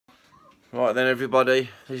Right then, everybody.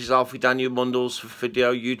 This is Alfie Daniel Mundles for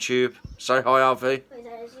video YouTube. Say hi, Alfie. Wait,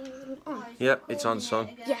 is it on? Yep, it's on, son.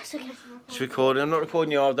 Yes, okay. It's recording. I'm not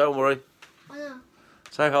recording you, Alf. Don't worry. I know.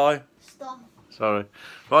 Say hi. Stop. Sorry.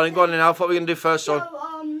 Right then, go on then, Alf. What are we going to do first, son?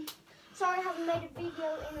 So, sorry I haven't made a video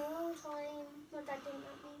in a long time. My dad didn't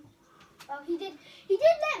let me. Well, he did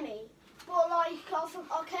let me. But, like,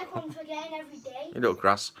 I kept on forgetting every day. You little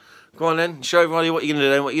grass. Go on then. Show everybody what you're going to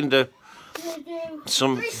do then. What you're going to do. I'm going to do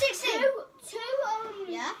Some 360. Two,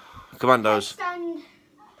 yeah. commandos. Handstand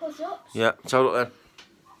push-ups. Yeah, so look then.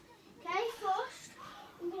 Okay, first,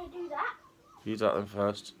 I'm going to do that. You do that then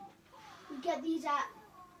first. We get these at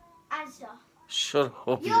Asda. Shut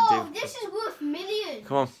up, you Yo, do. this is worth millions.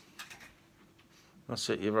 Come on. That's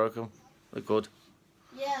it, you broke them. They're good.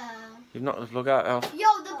 Yeah. You've knocked the plug out, Alf. Yo,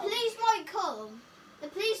 the police might come. The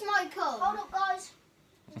police might come. Hold up, guys.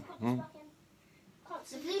 Just put this back in.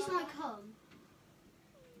 The police might come.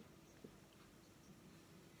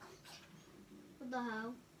 What the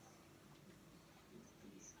hell?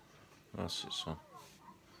 That's it, son.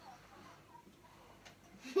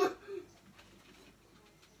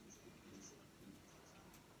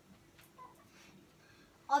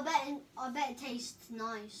 I bet it tastes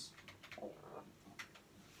nice.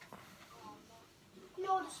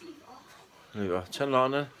 No, just leave it off. There you go. Turn it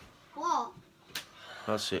on then. What?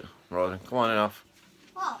 That's it. Right then. Come on then, Alf.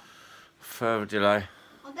 What? Further delay.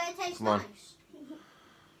 I bet it tastes Come on. nice.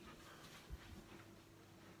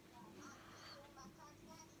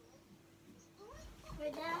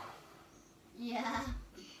 Right there? Yeah.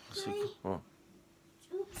 That's it. What?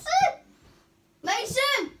 Oops.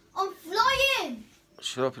 Mason, I'm flying.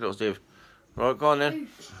 Shut up, you little Steve. Right, go on then.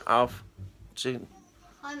 Alf. See,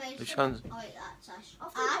 Hi, Mason. which one's... Oh, wait, that's Ash. I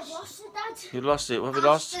think I've lost it, Dad. You lost it. What have you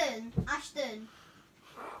lost? Ashton.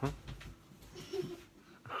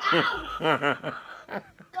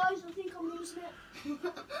 Guys, I think I'm losing it.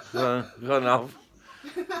 Go on, Alf.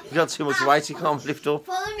 You got too much weight, you can't lift up.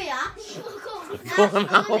 Follow me, Ash. Go on, Follow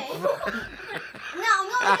Alf. me. No, I'm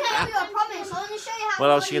not going to tell you, I promise. I want to show you how What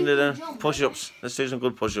else high you going to do then? jump. Push-ups. Let's do some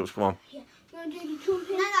good push-ups. Come on. Yeah. You want to do the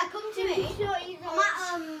jumping? No, come to me.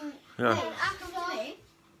 I'm at, Yeah. Hey, come to me.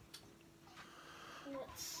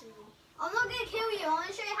 Let's see. I'm not going to kill you. I want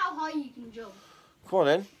to show you how high you can jump. Come on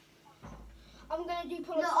then. I'm going to do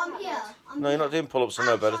pull-ups. No, I'm here. No, you're not doing pull-ups on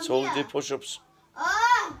no bed at all. here. Do push-ups.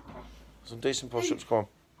 Ah! Some decent push-ups. Come on.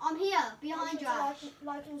 I'm here, behind you, Ash.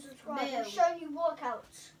 Like and subscribe. No. I'm showing you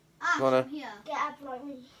workouts. Ash, Go on, I'm here. Get abs like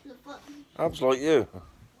me. Look, Abs like you.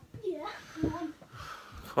 yeah. Come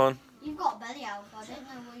on. You've got belly out. I don't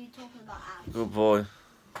know what you're talking about, abs. Good boy.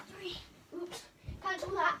 3. Oops. Cancel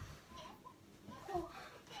that. Oh.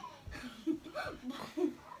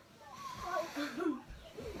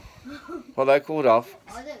 What are they called, Alf?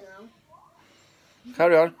 I don't know.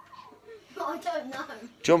 Carry on. I don't know.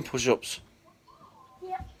 Jump push-ups.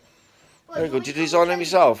 Yeah. Very good. Did you design them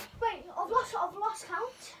yourself? Wait, I've lost count.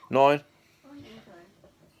 9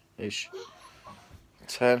 Okay. ish.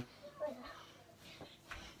 10.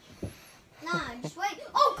 No, just wait.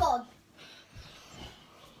 Oh God!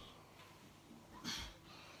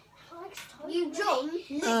 You jump,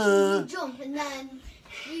 literally you jump, and then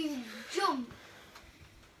you jump.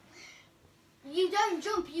 You don't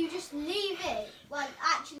jump, you just leave it.